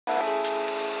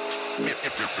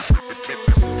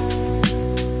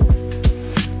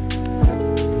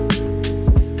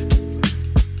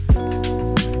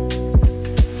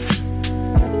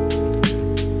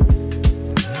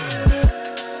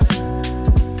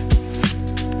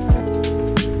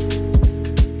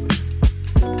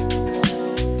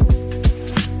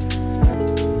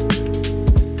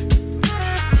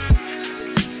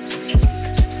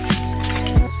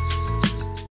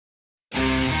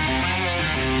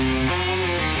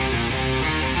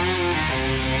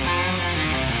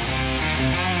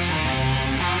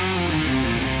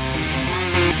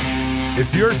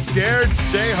If you're scared,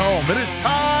 stay home. It is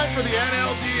time for the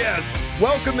NLDS.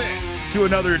 Welcome in to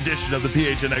another edition of the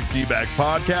PHNX D-backs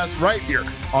podcast right here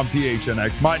on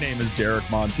PHNX. My name is Derek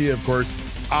Montilla. Of course,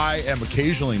 I am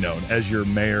occasionally known as your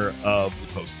mayor of the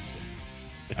postseason.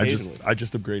 I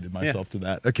just upgraded myself to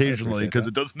that occasionally because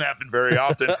it doesn't happen very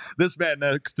often. This man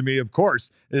next to me, of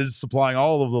course, is supplying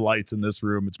all of the lights in this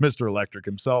room. It's Mr. Electric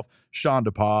himself, Shawn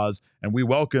DePaz, and we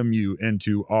welcome you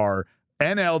into our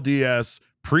NLDS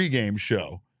pregame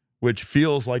show, which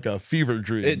feels like a fever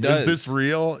dream. It does. Is this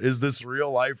real? Is this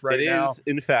real life right now? It is,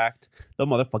 in fact, the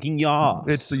motherfucking Yoffs.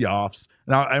 It's the Yoffs.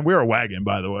 Now, and we're a wagon,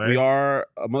 by the way. We are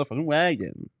a motherfucking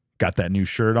wagon. Got that new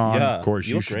shirt on. Yeah, of course,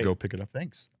 you should great. go pick it up.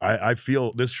 Thanks. I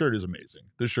feel this shirt is amazing.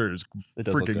 This shirt is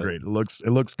freaking look great. It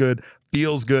looks good.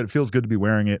 Feels good. It feels good to be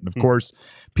wearing it. And of course,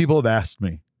 people have asked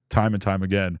me time and time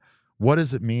again, what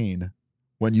does it mean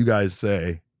when you guys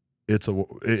say it's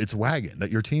a wagon,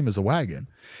 that your team is a wagon?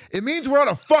 It means we're on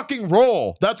a fucking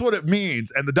roll. That's what it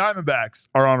means. And the Diamondbacks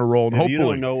are on a roll. And if hopefully,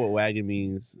 you don't know what wagon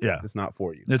means, it's not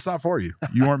for you. It's not for you.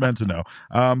 You weren't meant to know.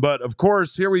 But of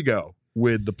course, here we go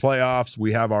with the playoffs.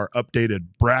 We have our updated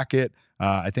bracket.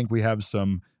 I think we have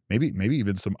some, maybe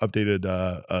even some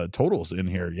updated totals in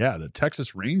here. Yeah, the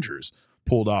Texas Rangers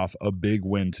pulled off a big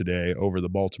win today over the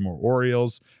Baltimore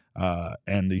Orioles.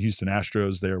 And the Houston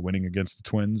Astros, they're winning against the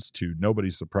Twins to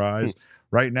nobody's surprise.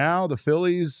 Right now, the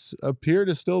Phillies appear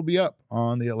to still be up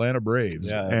on the Atlanta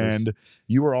Braves. Yeah, and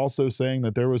you were also saying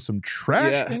that there was some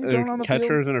trash being thrown on the field.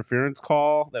 Catcher's interference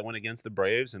call that went against the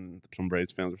Braves, and some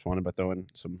Braves fans responded by throwing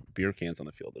some beer cans on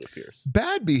the field, it appears.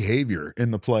 Bad behavior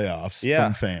in the playoffs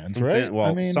from fans, right?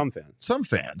 Well, some fans. Some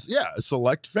fans,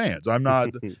 select fans. I'm not,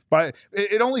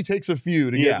 it only takes a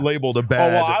few to get labeled a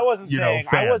bad. Oh, well, I wasn't saying,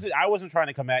 I wasn't trying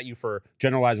to come at you for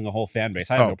generalizing the whole fan base.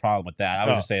 I have no problem with that. I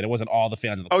was just saying it wasn't all the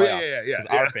fans in the playoffs. Yeah.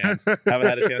 Our fans haven't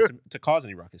had a chance to cause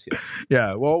any ruckus yet.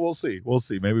 Yeah, well, we'll see.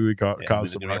 Maybe we cause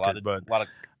some ruckus, but a lot of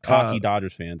cocky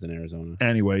Dodgers fans in Arizona.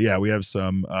 Anyway, we have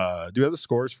some. Do we have the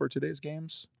scores for today's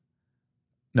games?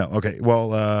 No. Okay.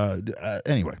 Well,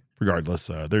 anyway, regardless,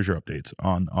 there's your updates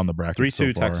on the bracket.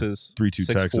 3-2 Texas, 3-2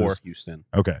 Texas, 6-4 Houston.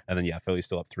 Okay, and then Philly's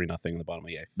still up 3-0 in the bottom of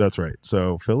the eighth. That's right.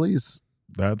 So Phillies,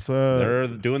 they're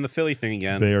doing the Philly thing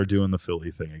again. They are doing the Philly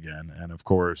thing again, and of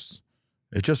course,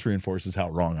 it just reinforces how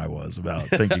wrong I was about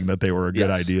thinking that they were a good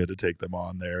idea to take them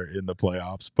on there in the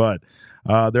playoffs. But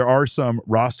there are some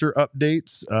roster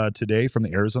updates today from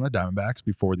the Arizona Diamondbacks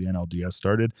before the NLDS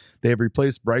started. They have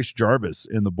replaced Bryce Jarvis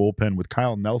in the bullpen with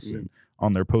Kyle Nelson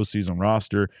on their postseason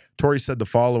roster. Torey said the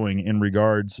following in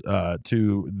regards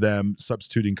to them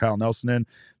substituting Kyle Nelson in.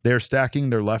 They're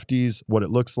stacking their lefties, what it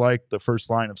looks like, the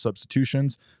first line of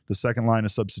substitutions, the second line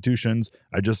of substitutions.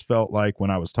 I just felt like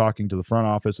when I was talking to the front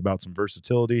office about some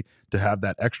versatility, to have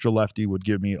that extra lefty would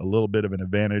give me a little bit of an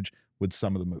advantage with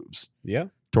some of the moves. Yeah.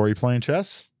 Torey playing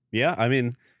chess? Yeah, I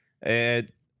mean,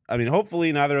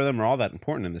 hopefully neither of them are all that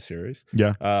important in the series.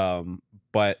 Yeah.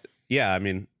 But, yeah, I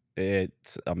mean,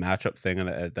 it's a matchup thing,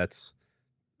 and that's,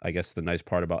 I guess, the nice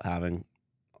part about having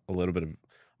a little bit of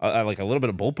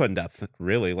bullpen depth.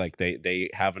 Really, like they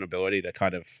have an ability to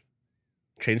kind of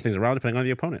change things around depending on the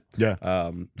opponent. Yeah.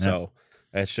 So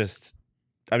it's just,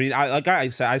 I mean, I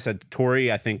said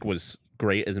Torey, I think, was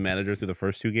great as a manager through the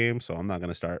first two games, so I'm not going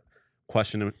to start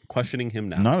questioning him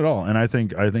now. Not at all. And I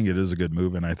think it is a good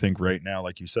move. And I think right now,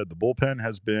 like you said, the bullpen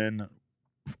has been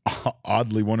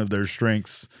oddly one of their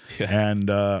strengths, and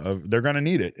they're going to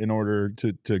need it in order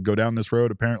to go down this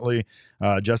road. Apparently,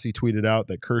 Jesse tweeted out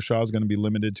that Kershaw is going to be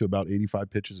limited to about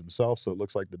 85 pitches himself, so it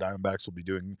looks like the Diamondbacks will be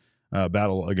doing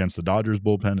battle against the Dodgers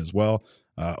bullpen as well.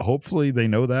 Hopefully they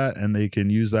know that, and they can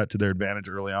use that to their advantage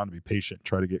early on to be patient,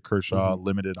 try to get Kershaw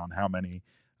limited on how many,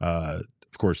 of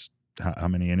course, how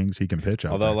many innings he can pitch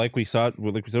out there. Although, like we said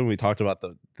when we talked about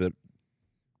the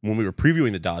when we were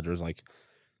previewing the Dodgers, like,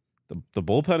 the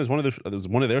bullpen is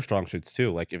one of their strong suits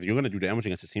too. Like, if you're going to do damage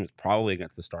against a team, it's probably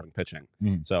against the starting pitching.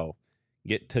 So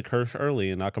get to Kershaw early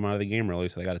and knock him out of the game early,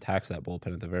 so they got to tax that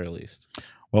bullpen at the very least.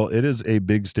 Well, it is a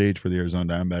big stage for the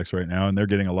Arizona Diamondbacks right now, and they're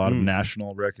getting a lot of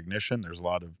national recognition. There's a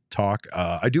lot of talk.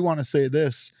 I do want to say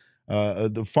this.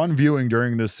 the fun viewing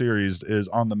during this series is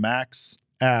on the Max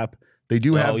app. They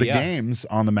do have the games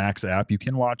on the Max app. You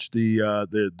can watch the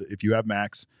if you have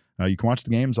Max, you can watch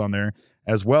the games on there,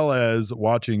 as well as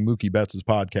watching Mookie Betts'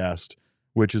 podcast,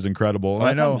 which is incredible. And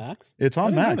I know on Max? It's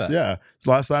on Max. Yeah.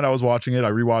 So last night I was watching it.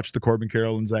 I rewatched the Corbin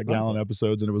Carroll and Zach Gallen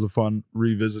episodes, and it was a fun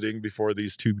revisiting before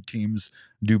these two teams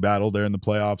do battle there in the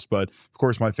playoffs. But of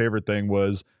course, my favorite thing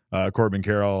was Corbin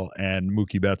Carroll and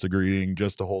Mookie Betts agreeing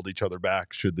just to hold each other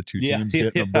back should the two teams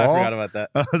get in a brawl. I forgot about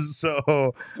that.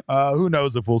 So who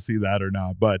knows if we'll see that or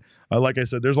not. But like I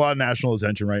said, there's a lot of national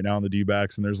attention right now on the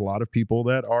D-backs, and there's a lot of people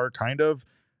that are kind of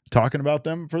talking about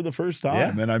them for the first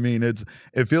time. And I mean,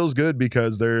 it feels good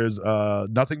because there's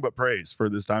nothing but praise for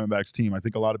this Diamondbacks team. I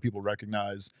think a lot of people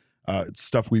recognize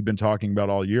stuff we've been talking about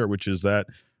all year, which is that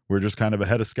we're just kind of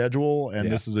ahead of schedule, and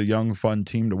this is a young, fun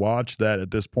team to watch that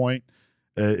at this point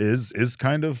is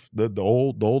kind of the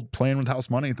old playing with house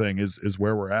money thing is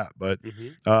where we're at. But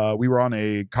we were on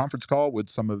a conference call with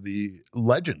some of the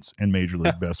legends in Major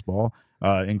League Baseball,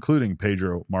 including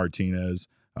Pedro Martinez.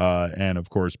 And of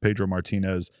course, Pedro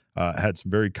Martinez had some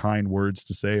very kind words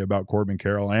to say about Corbin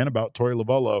Carroll and about Torey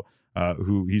Lovullo,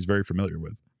 who he's very familiar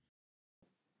with.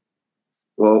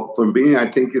 Well, for me, I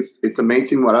think it's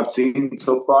amazing what I've seen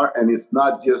so far, and it's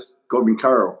not just Corbin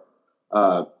Carroll.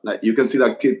 You can see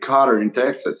that kid Carter in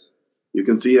Texas. You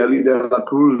can see Ellie De La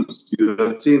Cruz.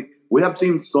 We have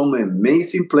seen some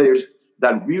amazing players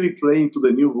that really play into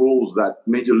the new rules that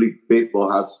Major League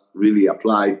Baseball has really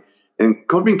applied. And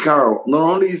Corbin Carroll, not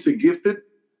only is he gifted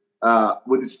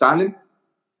with his talent,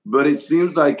 but it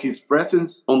seems like his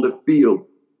presence on the field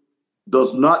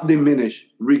does not diminish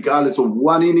regardless of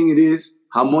what inning it is,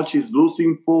 how much he's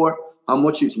losing for, how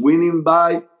much he's winning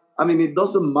by. I mean, it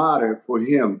doesn't matter for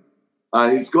him.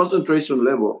 His concentration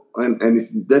level and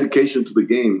his dedication to the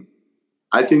game,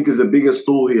 I think, is the biggest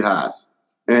tool he has.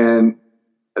 And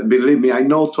believe me, I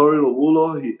know Torey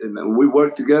Lovullo, and we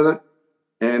work together.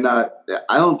 And I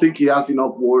don't think he has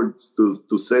enough words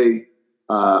to say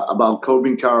about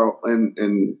Corbin Carroll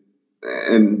and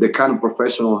the kind of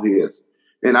professional he is.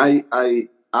 And I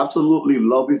absolutely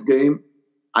love his game.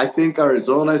 I think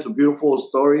Arizona is a beautiful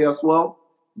story as well,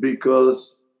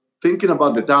 because thinking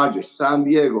about the Dodgers, San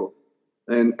Diego,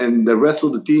 and the rest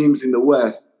of the teams in the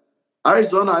West,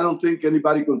 Arizona, I don't think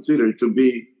anybody considered to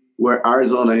be where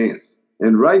Arizona is.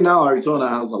 And right now, Arizona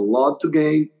has a lot to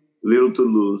gain, little to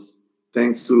lose,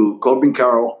 thanks to Corbin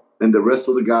Carroll and the rest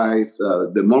of the guys,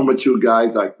 the more mature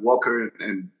guys like Walker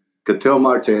and Ketel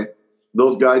Marte.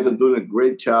 Those guys are doing a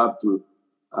great job to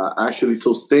actually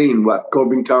sustain what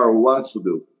Corbin Carroll wants to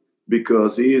do,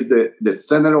 because he is the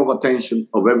center of attention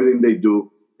of everything they do.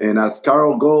 And as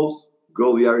Carroll goes,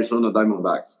 go the Arizona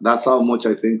Diamondbacks. That's how much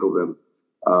I think of him.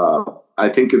 I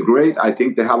think it's great. I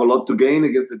think they have a lot to gain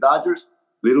against the Dodgers,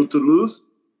 little to lose,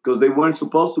 because they weren't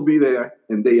supposed to be there,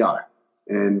 and they are.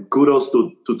 And kudos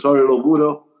to Torey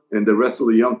Lovullo and the rest of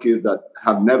the young kids that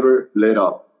have never let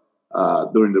up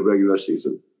during the regular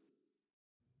season.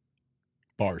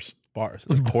 Bars.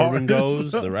 Corbin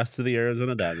goes, the rest of the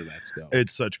Arizona Diamondbacks go.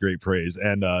 It's such great praise,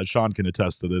 and Shawn can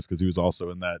attest to this because he was also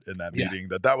in that meeting.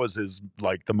 That was his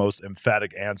the most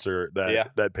emphatic answer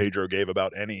that Pedro gave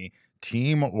about any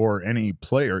team or any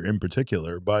player in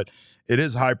particular. But it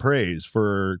is high praise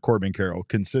for Corbin Carroll,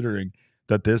 considering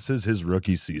that this is his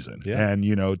rookie season. And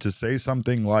to say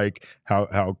something like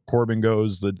how Corbin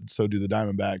goes, so do the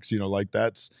Diamondbacks.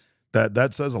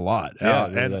 That says a lot.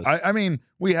 And I mean,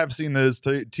 we have seen this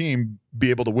team be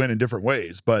able to win in different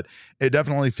ways, but it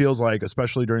definitely feels like,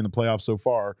 especially during the playoffs so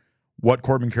far, what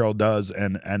Corbin Carroll does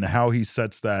and how he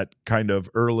sets that kind of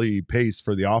early pace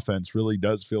for the offense really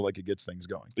does feel like it gets things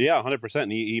going. Yeah,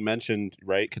 100%. He mentioned,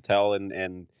 right, Ketel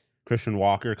and Christian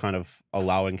Walker kind of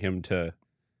allowing him to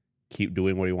keep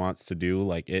doing what he wants to do.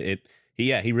 Like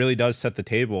he really does set the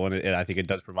table, and I think it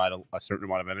does provide a certain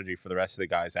amount of energy for the rest of the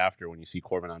guys after when you see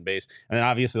Corbin on base. And then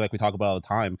obviously, like we talk about all the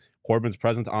time, Corbin's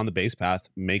presence on the base path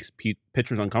makes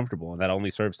pitchers uncomfortable, and that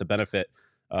only serves to benefit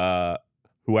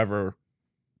whatever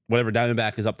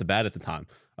Diamondback is up to bat at the time.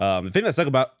 The thing that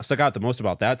stuck out the most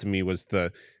about that to me was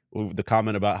the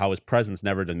comment about how his presence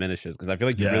never diminishes, because I feel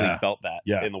like you really felt that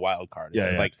in the wild card.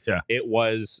 It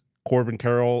was Corbin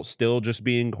Carroll still just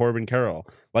being Corbin Carroll.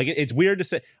 Like it's weird to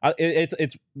say.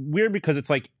 It's weird because it's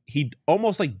like he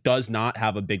almost like does not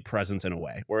have a big presence in a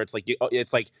way, where it's like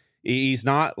he's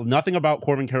not. Nothing about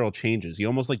Corbin Carroll changes. He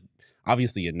almost like,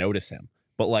 obviously you notice him,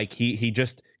 but like he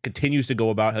just continues to go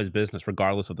about his business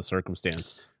regardless of the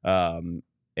circumstance. I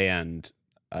mean,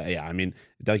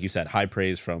 like you said, high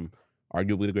praise from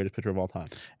arguably the greatest pitcher of all time.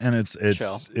 And it's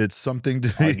something to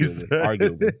be said.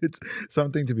 It's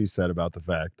something to be said about the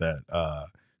fact that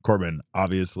Corbin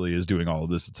obviously is doing all of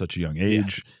this at such a young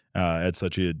age, at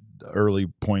such an early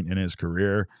point in his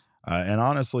career. And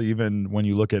honestly, even when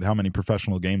you look at how many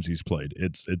professional games he's played,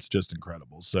 it's just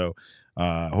incredible. So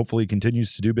hopefully he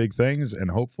continues to do big things,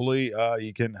 and hopefully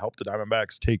he can help the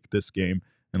Diamondbacks take this game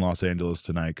in Los Angeles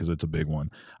tonight, because it's a big one.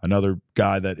 Another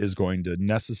guy that is going to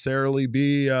necessarily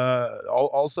be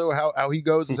also how he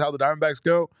goes is how the Diamondbacks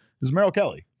go is Merrill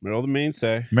Kelly. Merrill the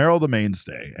mainstay. Merrill the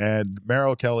mainstay. And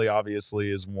Merrill Kelly obviously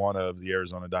is one of the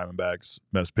Arizona Diamondbacks'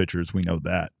 best pitchers. We know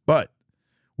that. But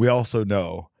we also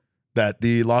know that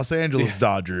the Los Angeles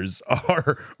Dodgers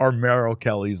are Merrill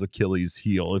Kelly's Achilles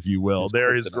heel, if you will.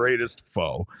 They're his greatest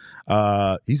foe.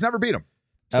 He's never beat him.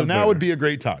 So now would be a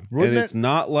great time. And it's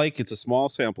not like it's a small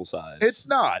sample size. It's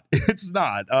not. It's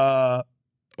not.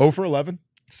 0 for 11,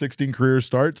 16 career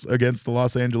starts against the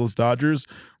Los Angeles Dodgers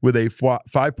with a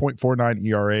 5.49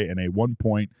 ERA and a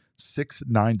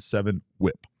 1.697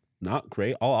 whip. Not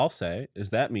great. All I'll say is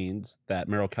that means that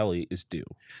Merrill Kelly is due.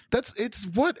 It's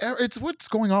what's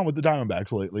going on with the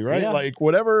Diamondbacks lately, right? Yeah. Like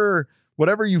whatever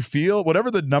you feel,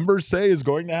 whatever the numbers say is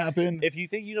going to happen. If you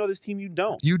think you know this team, you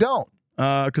don't. You don't.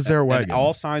 Because they're a wagon. And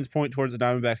all signs point towards the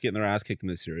Diamondbacks getting their ass kicked in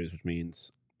this series, which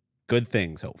means good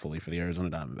things, hopefully, for the Arizona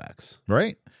Diamondbacks.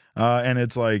 Right. And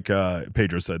it's like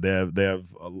Pedro said, they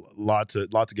have a lot to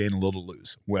gain, a little to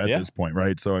lose at this point,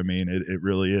 right? So, I mean, it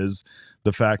really is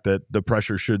the fact that the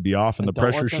pressure should be off, and the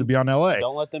pressure should be on LA.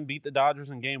 Don't let them beat the Dodgers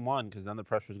in game one, because then the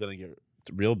pressure is going to get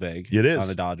real big on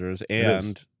the Dodgers.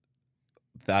 And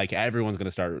like everyone's going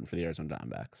to start rooting for the Arizona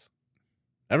Diamondbacks.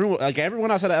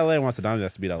 Everyone outside of LA wants the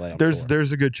Diamondbacks to beat LA.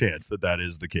 There's a good chance that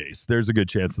is the case. There's a good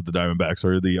chance that the Diamondbacks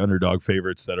are the underdog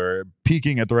favorites that are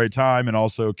peaking at the right time, and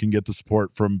also can get the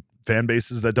support from fan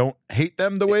bases that don't hate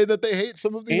them the way that they hate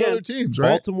some of the other teams, right?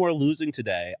 Baltimore losing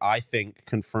today, I think,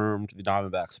 confirmed the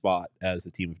Diamondback spot as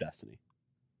the team of destiny.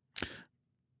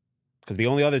 Because the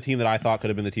only other team that I thought could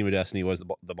have been the team of destiny was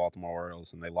the Baltimore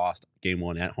Orioles, and they lost game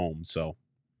one at home. So,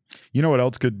 you know what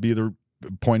else could be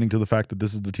pointing to the fact that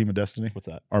this is the team of destiny? What's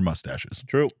that? Our mustaches.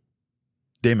 True.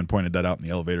 Damon pointed that out in the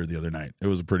elevator the other night. It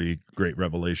was a pretty great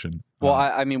revelation. Well,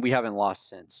 I mean, we havenn't lost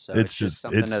since, so it's just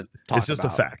something to talk about. It's just a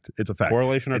fact. It's a fact.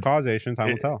 Correlation or causation, time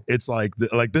will tell. It's like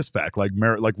this fact. Like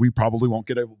we probably won't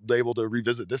get able to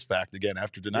revisit this fact again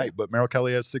after tonight. But Merrill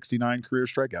Kelly has 69 career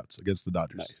strikeouts against the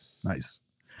Dodgers. Nice.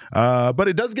 But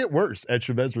it does get worse at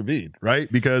Chavez Ravine,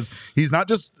 right? Because he's not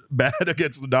just bad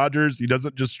against the Dodgers. He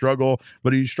doesn't just struggle,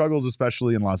 but he struggles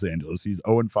especially in Los Angeles. He's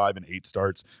 0-5 in 8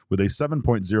 starts with a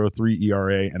 7.03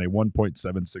 ERA and a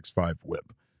 1.765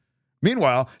 whip.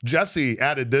 Meanwhile, Jesse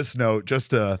added this note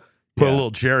just to put a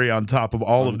little cherry on top of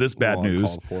all of this bad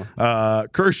news.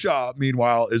 Kershaw,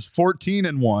 meanwhile, is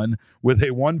 14-1 with a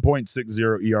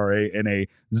 1.60 ERA and a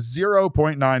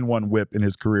 0.91 whip in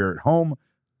his career at home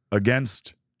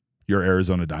against your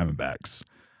Arizona Diamondbacks.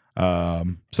 I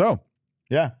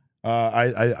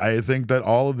think that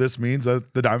all of this means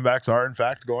that the Diamondbacks are in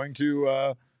fact going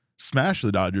to smash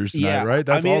the Dodgers tonight, right?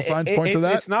 That's all signs point to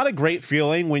that. It's not a great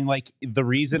feeling when like the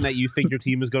reason that you think your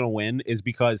team is going to win is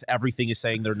because everything is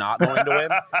saying they're not going to win.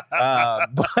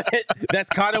 But that's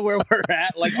kind of where we're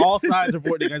at. Like all signs are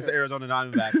pointing against the Arizona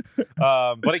Diamondbacks.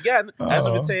 But again, as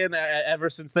I've been saying ever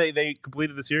since they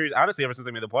completed the series, honestly, ever since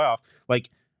they made the playoffs, like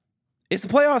it's the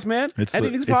playoffs, man.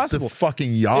 Anything's possible. It's the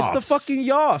fucking Yoffs. It's the fucking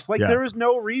Yoffs. Like there is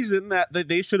no reason that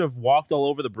they should have walked all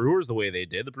over the Brewers the way they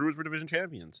did. The Brewers were division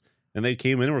champions, and they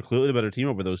came in and were clearly the better team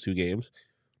over those 2 games.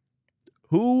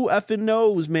 Who effing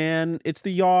knows, man? It's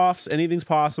the Yoffs. Anything's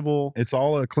possible. It's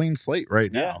all a clean slate right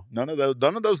now. None of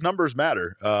those numbers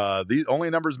matter. The only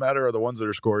numbers matter are the ones that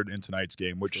are scored in tonight's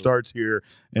game, which starts here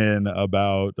in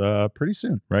about pretty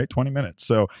soon, right? 20 minutes.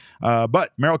 So,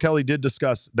 but Merrill Kelly did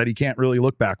discuss that he can't really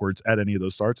look backwards at any of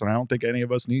those starts, and I don't think any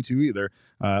of us need to either.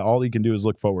 All he can do is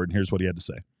look forward, and here's what he had to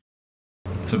say.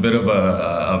 It's a bit of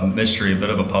a mystery, a bit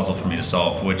of a puzzle for me to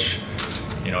solve, which,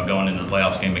 going into the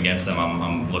playoff game against them,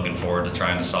 I'm looking forward to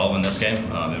trying to solve in this game.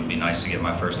 It would be nice to get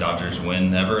my first Dodgers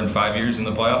win ever in 5 years in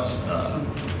the playoffs.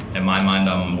 In my mind,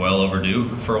 I'm well overdue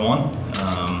for one.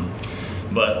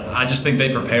 But I just think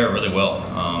they prepare really well.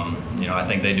 I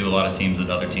think they do a lot of things that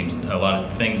other teams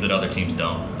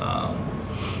don't.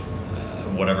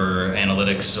 Whatever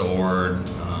analytics or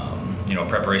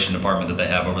preparation department that they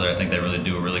have over there, I think they really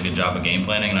do a really good job of game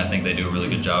planning, and I think they do a really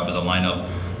good job as a lineup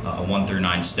 1 through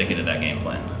 9 sticking to that game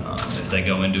plan. If they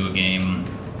go into a game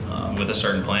with a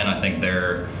certain plan, I think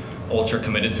they're ultra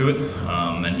committed to it.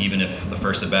 And even if the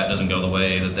first at bat doesn't go the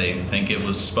way that they think it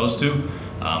was supposed to,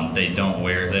 they don't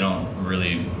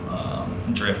really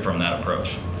drift from that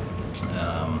approach.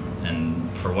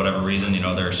 And for whatever reason,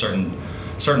 there are certain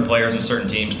certain players and certain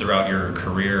teams throughout your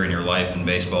career and your life in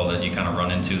baseball that you kind of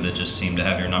run into that just seem to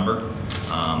have your number.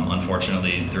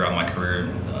 Unfortunately, throughout my career,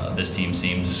 this team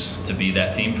seems to be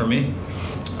that team for me.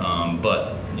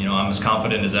 But I'm as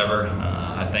confident as ever.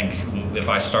 I think if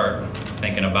I start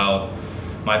thinking about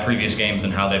my previous games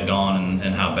and how they've gone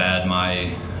and how bad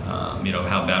my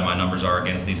how bad my numbers are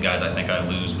against these guys, I think I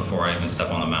lose before I even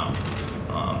step on the mound.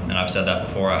 And I've said that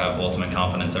before. I have ultimate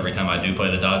confidence every time I do play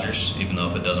the Dodgers, even though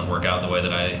if it doesn't work out the way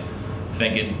that I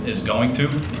think it is going to,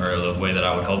 or the way that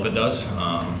I would hope it does.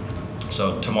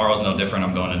 So tomorrow's no different.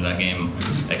 I'm going into that game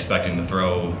expecting to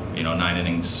throw 9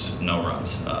 innings, no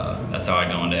runs. That's how I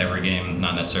go into every game,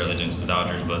 not necessarily just the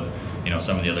Dodgers, but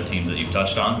some of the other teams that you've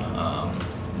touched on.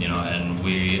 And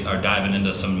we are diving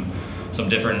into some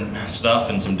different stuff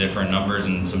and some different numbers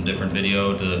and some different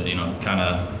video to kind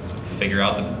of figure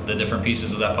out the different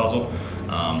pieces of that puzzle.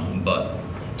 But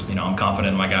I'm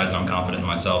confident in my guys and I'm confident in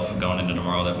myself going into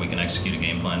tomorrow that we can execute a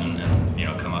game plan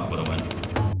and come up with a win.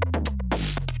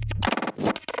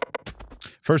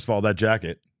 First of all, that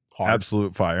jacket,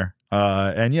 absolute fire.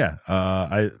 It's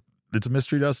a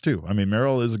mystery to us too. I mean,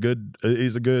 Merrill is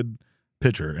he's a good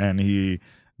pitcher, and the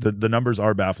numbers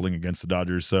are baffling against the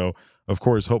Dodgers. So of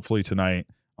course, hopefully tonight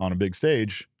on a big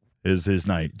stage is his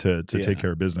night to take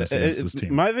care of business against this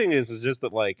team. My thing is just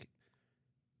that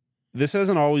this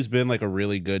hasn't always been a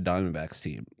really good Diamondbacks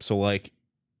team. So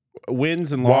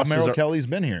wins and losses. Merrill Kelly's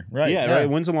been here, right? Yeah, right.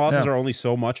 Wins and losses are only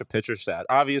so much a pitcher stat.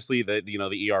 Obviously, the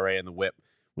ERA and the WHIP,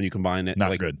 when you combine it,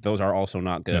 not good. Those are also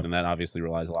not good, and that obviously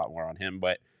relies a lot more on him.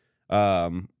 But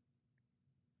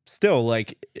still,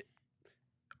 like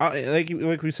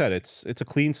we said, it's a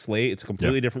clean slate. It's a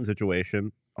completely different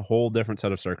situation, a whole different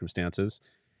set of circumstances.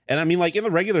 And I mean, in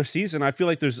the regular season, I feel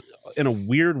like there's, in a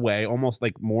weird way, almost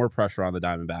more pressure on the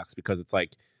Diamondbacks because it's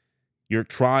you're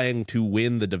trying to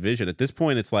win the division. At this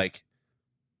point, it's fuck,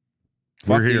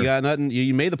 you got nothing.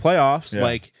 You made the playoffs.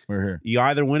 Yeah, we're here. You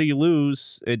either win or you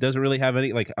lose. It doesn't really have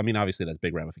any, I mean, obviously that's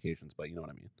big ramifications, but you know what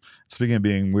I mean. Speaking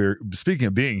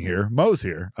of being here, Mo's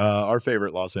here, our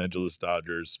favorite Los Angeles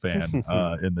Dodgers fan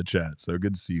in the chat. So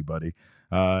good to see you, buddy.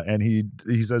 And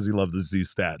he says he loves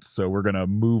these stats. So we're going to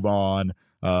move on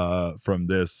from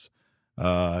this.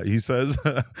 He says,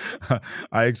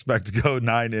 I expect to go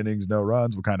 9 innings, no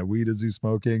runs. What kind of weed is he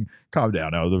smoking? Calm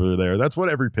down over there. That's what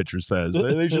every pitcher says.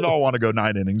 They should all want to go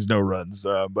 9 innings, no runs.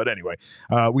 But anyway,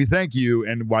 we thank you.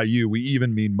 And by you, we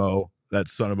even mean Mo, that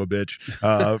son of a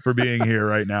bitch, for being here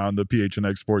right now on the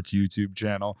PHNX Sports YouTube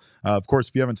channel. Of course,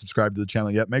 if you haven't subscribed to the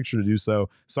channel yet, make sure to do so.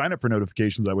 Sign up for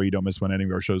notifications. That way you don't miss when any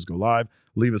of our shows go live.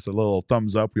 Leave us a little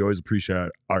thumbs up. We always appreciate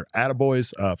our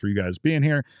attaboys for you guys being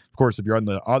here. Of course, if you're on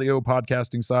the audio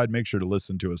podcasting side, make sure to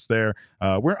listen to us there.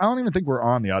 I don't even think we're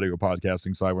on the audio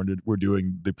podcasting side. We're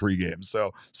doing the pregame.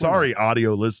 So sorry,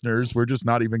 audio listeners. We're just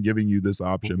not even giving you this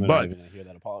option. They're not even gonna hear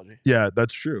that apology. Yeah,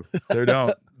 that's true. They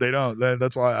don't. They don't.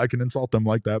 That's why I can insult them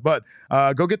like that. But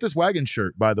go get this wagon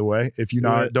shirt, by the way, if you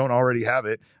don't already have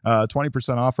it.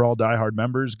 20% off for all diehard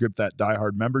members. Grip that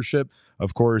diehard membership.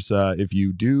 Of course, if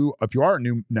you are a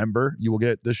new member, you will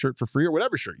get this shirt for free or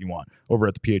whatever shirt you want over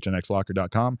at the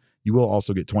phnxlocker.com. You will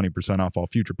also get 20% off all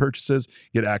future purchases,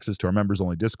 get access to our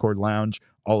members-only Discord lounge,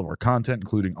 all of our content,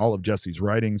 including all of Jesse's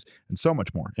writings, and so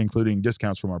much more, including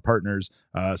discounts from our partners,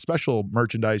 special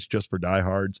merchandise just for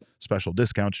diehards, special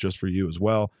discounts just for you as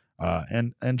well,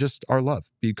 and just our love.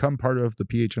 Become part of the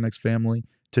PHNX family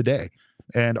today.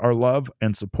 And our love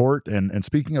and support, and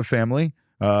speaking of family,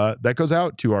 that goes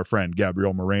out to our friend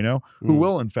Gabriel Moreno, who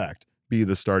will, in fact, be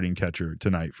the starting catcher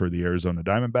tonight for the Arizona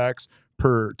Diamondbacks,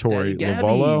 per Tori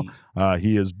Lovullo.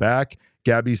 He is back.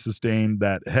 Gabby sustained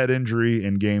that head injury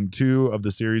in Game 2 of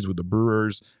the series with the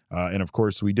Brewers, and of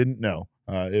course, we didn't know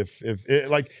if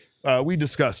we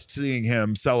discussed seeing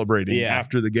him celebrating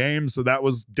after the game, so that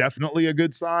was definitely a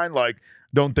good sign.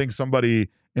 Don't think somebody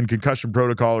in concussion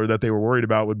protocol or that they were worried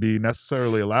about would be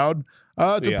necessarily allowed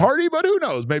to party, but who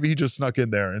knows? Maybe he just snuck in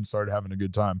there and started having a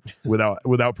good time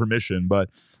without permission. But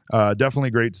definitely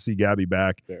great to see Gabby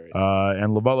back.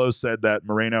 And Lovullo said that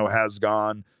Moreno has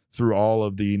gone through all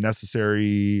of the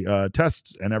necessary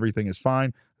tests and everything is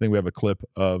fine. I think we have a clip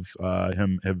of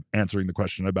him answering the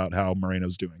question about how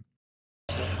Moreno's doing.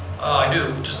 I do,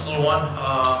 just a little one.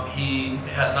 He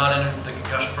has not entered the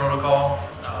concussion protocol.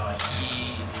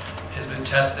 He has been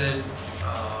tested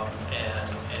and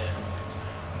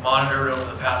monitored over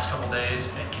the past couple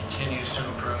days and continues to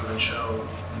improve and show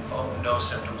no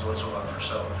symptoms whatsoever.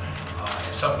 So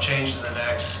if something changes in the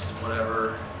next,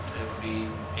 whatever, it would be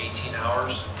 18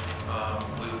 hours,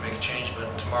 we would make a change,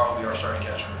 but tomorrow will be our starting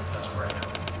catcher as of right now.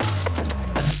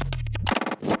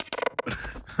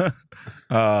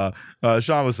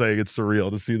 Shawn was saying it's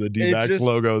surreal to see the D-backs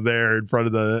logo there in front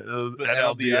of the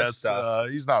NLDS stuff.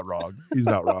 He's not wrong. He's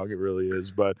not wrong. It really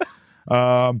is. But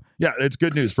yeah, it's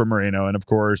good news for Moreno. And of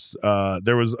course,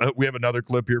 we have another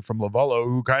clip here from Lavello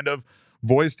who kind of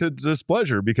voiced his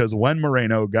displeasure because when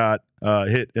Moreno got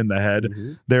hit in the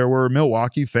head, there were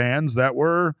Milwaukee fans that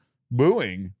were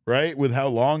booing, right, with how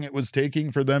long it was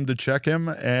taking for them to check him.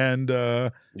 And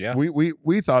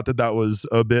we thought that was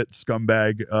a bit of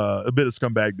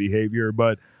scumbag behavior.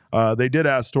 But they did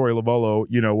ask Torey Lavello,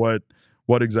 you know,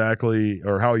 what exactly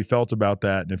or how he felt about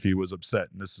that and if he was upset.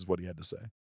 And this is what he had to say.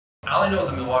 I only know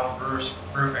the Milwaukee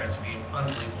Brewer fans to be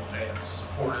unbelievable fans,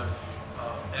 supportive,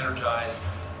 energized.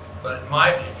 But in my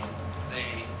opinion, they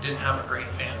didn't have a great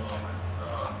fan moment.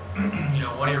 You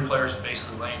know, one of your players is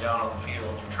basically laying down on the field.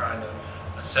 You're trying to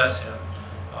assess him.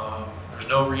 There's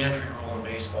no re-entry rule in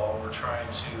baseball. We're trying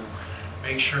to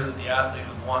make sure that the athlete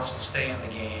who wants to stay in the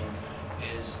game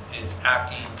is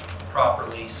acting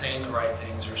properly, saying the right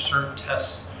things. There's certain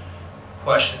tests,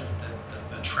 questions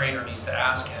that the trainer needs to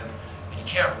ask him, and you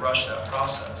can't rush that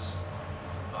process.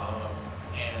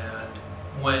 And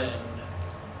when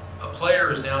a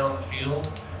player is down on the field,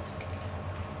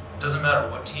 it doesn't matter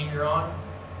what team you're on,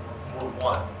 we're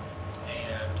one.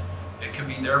 And it could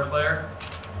be their player,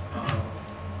 and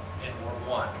we're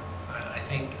one. I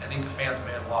think the fans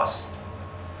may have lost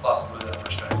a bit of that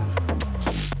perspective.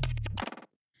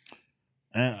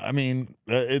 I mean,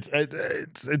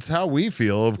 it's how we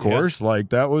feel, of course. Like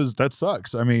that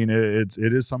sucks. I mean, it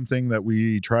is something that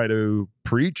we try to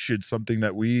preach. It's something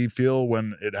that we feel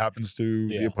when it happens to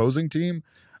the opposing team.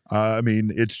 I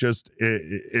mean, it's just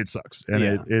it sucks,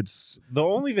 and it's the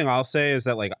only thing I'll say is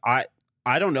that like I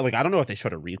don't know, like I don't know if they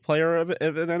showed a replay of it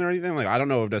or anything. Like I don't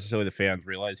know if necessarily the fans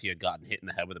realized he had gotten hit in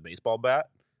the head with a baseball bat.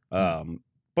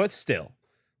 But still,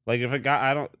 like if a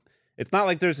guy, it's not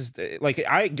like there's this, like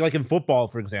in football,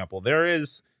 for example, there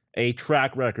is a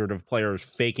track record of players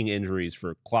faking injuries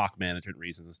for clock management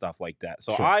reasons and stuff like that.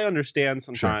 So I understand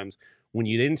sometimes when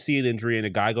you didn't see an injury and a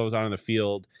guy goes out on the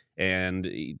field and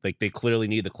like they clearly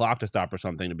need the clock to stop or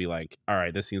something to be like, all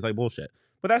right, this seems like bullshit.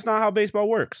 But that's not how baseball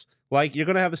works. Like you're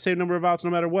going to have the same number of outs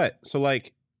no matter what. So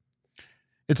like,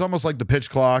 it's almost like the pitch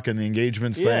clock and the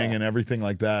engagements thing and everything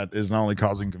like that is not only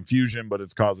causing confusion, but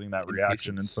it's causing that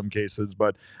reaction in some cases.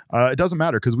 But it doesn't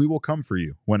matter because we will come for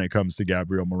you when it comes to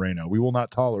Gabriel Moreno. We will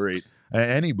not tolerate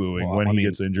any booing when he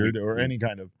gets injured or any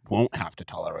kind of. Won't have to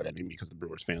tolerate any because the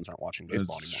Brewers fans aren't watching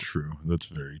baseball anymore. That's true. That's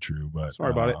very true. But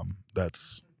sorry about it.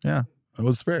 It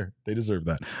was fair. They deserve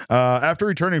that. After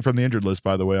returning from the injured list,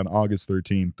 by the way, on August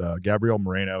 13th, Gabriel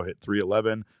Moreno hit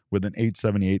 .311 with an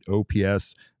 .878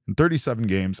 OPS in 37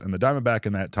 games, and the Diamondback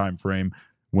in that time frame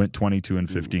went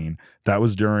 22-15. That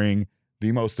was during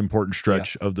the most important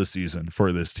stretch of the season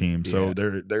for this team. So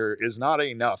there is not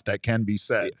enough that can be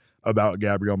said about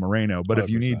Gabriel Moreno. But 100%.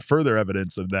 If you need further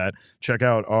evidence of that, check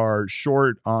out our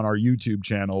short on our YouTube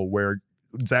channel where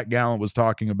Zach Gallant was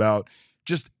talking about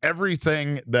just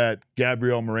everything that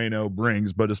Gabriel Moreno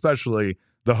brings, but especially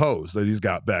the hose that he's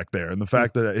got back there. And the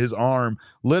fact that his arm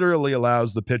literally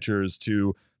allows the pitchers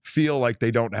to feel like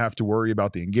they don't have to worry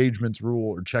about the engagements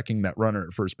rule or checking that runner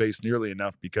at first base nearly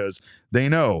enough because they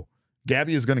know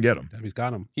Gabby is going to get him. Gabby's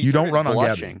got him. You don't run on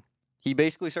Gabby. He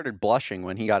basically started blushing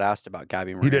when he got asked about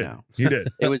Gabby Moreno. He did.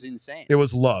 It was insane. It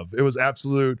was love. It was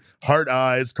absolute heart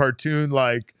eyes, cartoon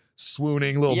like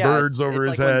swooning little birds over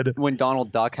his head. When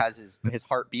Donald Duck has his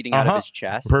heart beating out of his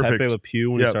chest. Perfect. Pepe Le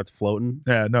Pew when he starts floating.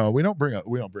 Yeah, no, we don't bring up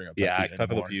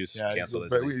Pepe Le Pew's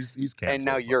canceled. He's canceled. And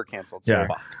now you're canceled. So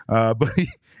but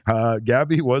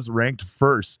Gabby was ranked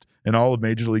first in all of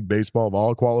Major League Baseball of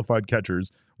all qualified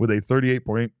catchers with a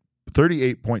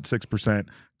 38.6%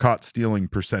 caught stealing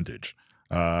percentage.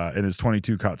 And his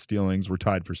 22 caught stealings were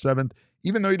tied for 7th,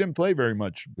 even though he didn't play very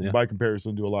much by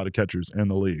comparison to a lot of catchers in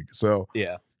the league. So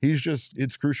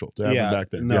it's crucial to have him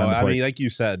back there. No, I mean, like you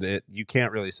said, you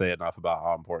can't really say enough about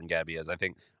how important Gabby is. I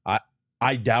think I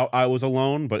doubt I was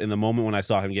alone, but in the moment when I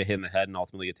saw him get hit in the head and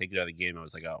ultimately get taken out of the game, I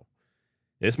was like, oh,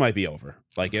 this might be over.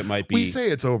 Like it might be. We say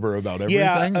it's over about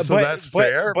everything, so that's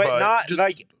fair. But not just...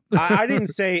 like I didn't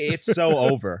say it's so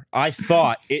over. I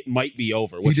thought it might be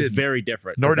over, which is very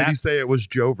different. Nor did he say it was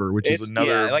Jover, which is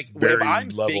another very if I'm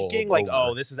level thinking like,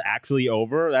 over. oh, this is actually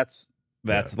over, that's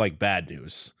like bad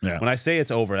news. Yeah. When I say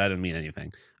it's over, that doesn't mean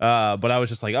anything. But I was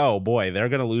just like, oh boy, they're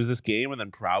gonna lose this game and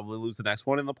then probably lose the next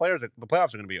one, and the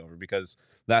playoffs are gonna be over because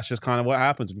that's just kind of what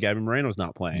happens when Gabby Moreno's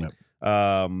not playing. Yep.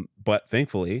 But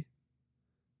thankfully,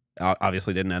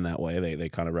 obviously didn't end that way. They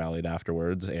kind of rallied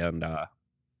afterwards, and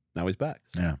now he's back.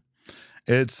 Yeah.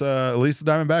 It's at least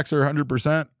the Diamondbacks are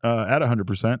 100% at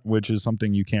 100%, which is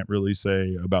something you can't really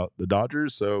say about the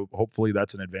Dodgers. So hopefully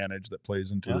that's an advantage that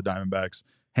plays into the Diamondbacks'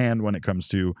 hand when it comes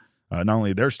to not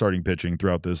only their starting pitching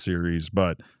throughout this series,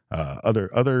 but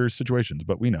other situations.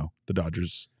 But we know the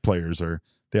Dodgers players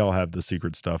they all have the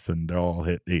secret stuff, and they all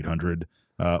hit 800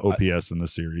 OPS in the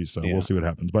series. So we'll see what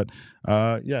happens. But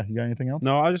you got anything else?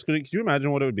 No, I was just going to. Could you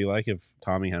imagine what it would be like if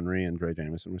Tommy Henry and Dre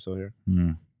Jameson were still here?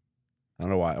 I don't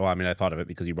know why. Well, I mean, I thought of it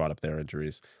because you brought up their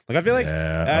injuries. Like, I feel like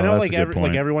I know like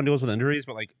everyone deals with injuries,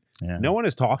 but like no one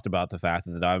has talked about the fact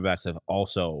that the Diamondbacks have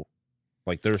also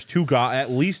like there's at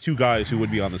least two guys who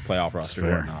would be on this playoff roster who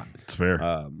are not. It's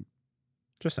fair.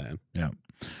 Just saying. Yeah.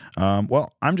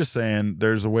 Well, I'm just saying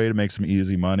there's a way to make some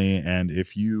easy money, and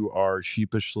if you are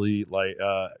sheepishly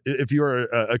if you are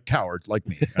a coward like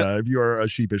me, if you are a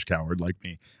sheepish coward like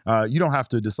me, you don't have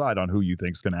to decide on who you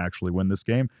think is going to actually win this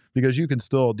game, because you can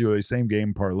still do a same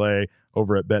game parlay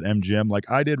over at BetMGM like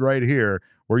I did right here,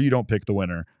 where you don't pick the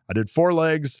winner. I did 4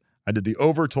 legs. I did the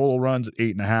over total runs at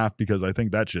 8.5 because I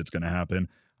think that shit's going to happen.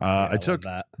 I took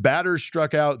batters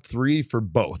struck out 3 for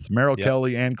both Merrill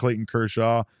Kelly and Clayton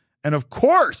Kershaw. And of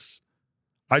course,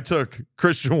 I took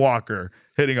Christian Walker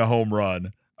hitting a home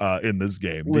run in this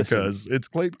game because it's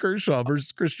Clayton Kershaw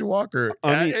versus Christian Walker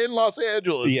in Los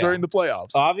Angeles during the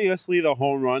playoffs. Obviously, the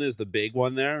home run is the big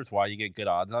one there. It's why you get good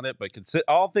odds on it. But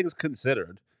all things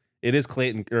considered, it is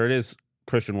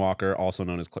Christian Walker, also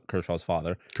known as Kershaw's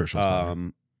father.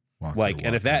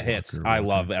 And if that hits, I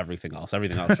love everything else.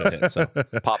 Everything else should hit. So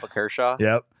Papa Kershaw.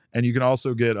 Yep. And you can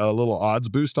also get a little odds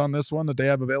boost on this one that they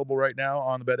have available right now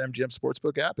on the BetMGM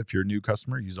Sportsbook app. If you're a new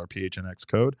customer, use our PHNX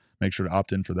code. Make sure to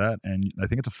opt in for that. And I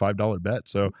think it's a $5 bet.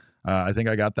 So I think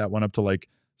I got that one up to like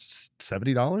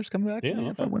 $70 coming back to me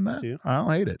if I win that. I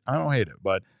don't hate it.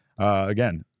 But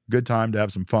again, good time to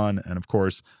have some fun. And of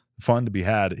course, fun to be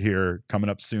had here coming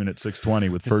up soon at 6:20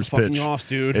 with first pitch. It's the fucking Yoffs,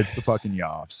 dude. It's the fucking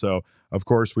Yoffs. So, of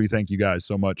course, we thank you guys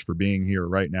so much for being here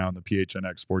right now on the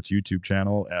PHNX Sports YouTube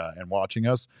channel and watching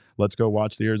us. Let's go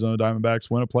watch the Arizona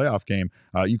Diamondbacks win a playoff game.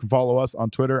 You can follow us on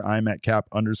Twitter. I'm at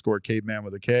Cap_caveman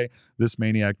with a K. This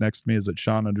maniac next to me is at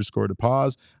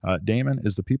Sean_DePaz. Damon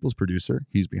is the people's producer.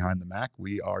 He's behind the Mac.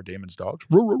 We are Damon's dogs.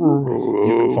 You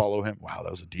can follow him. Wow,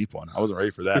 that was a deep one. I wasn't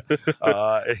ready for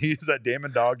that. He's at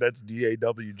Damon Dog. That's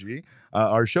DAWG.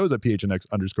 Our show's at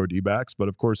PHNX D-backs, but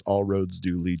of course, all roads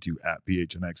do lead to at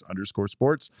PHNX_sports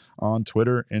on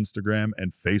Twitter, Instagram,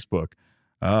 and Facebook.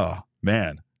 Oh,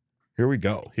 man. Here we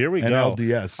go.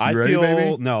 NLDS. You ready,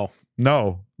 baby?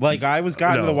 No. Like, I was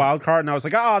gotten to the wild card, and I was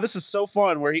like, this is so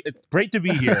fun. It's great to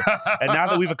be here. And now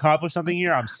that we've accomplished something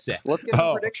here, I'm sick. Let's get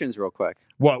some predictions real quick.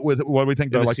 What do we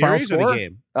think? The final score? Or the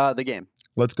game? The game.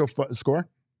 Let's go score.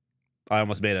 I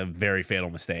almost made a very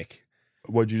fatal mistake.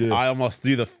 What'd you do? I almost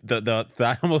threw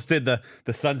I almost did the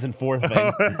Suns in 4th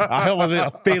thing. I almost made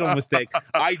a fatal mistake.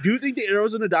 I do think the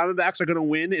Arizona Diamondbacks are going to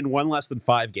win in one less than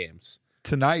 5 games.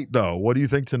 Tonight, though, what do you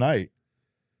think tonight?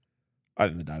 I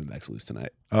think the Diamondbacks lose tonight.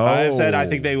 I've said I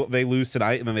think they lose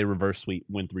tonight and then they reverse sweep,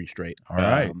 win 3 straight. All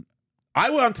right.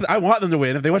 I want them to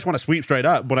win if they just want to sweep straight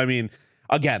up. But I mean,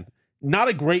 again, not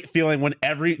a great feeling when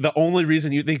the only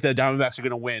reason you think the Diamondbacks are going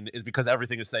to win is because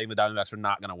everything is saying the Diamondbacks are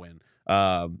not going to win.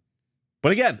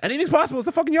 But again, anything's possible. It's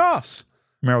the fucking Yoffs.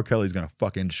 Merrill Kelly's going to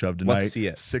fucking shove tonight. Let's see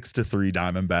it. 6-3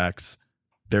 Diamondbacks.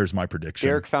 There's my prediction.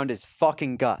 Derek found his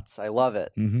fucking guts. I love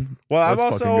it. Mm-hmm.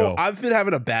 Well, I've been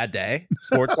having a bad day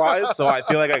sports-wise, so I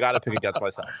feel like I got to pick against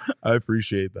myself. I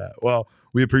appreciate that. Well,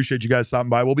 we appreciate you guys stopping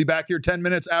by. We'll be back here 10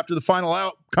 minutes after the final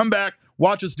out. Come back.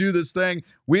 Watch us do this thing.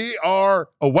 We are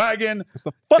a wagon. It's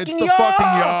the fucking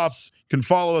Yoffs. You can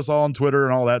follow us all on Twitter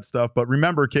and all that stuff. But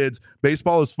remember, kids,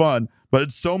 baseball is fun, but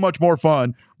it's so much more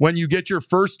fun when you get your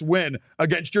first win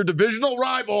against your divisional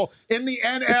rival in the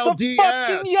NLDS. It's the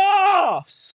fucking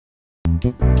Yoffs.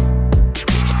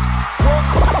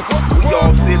 We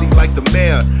all silly like the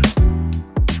mayor.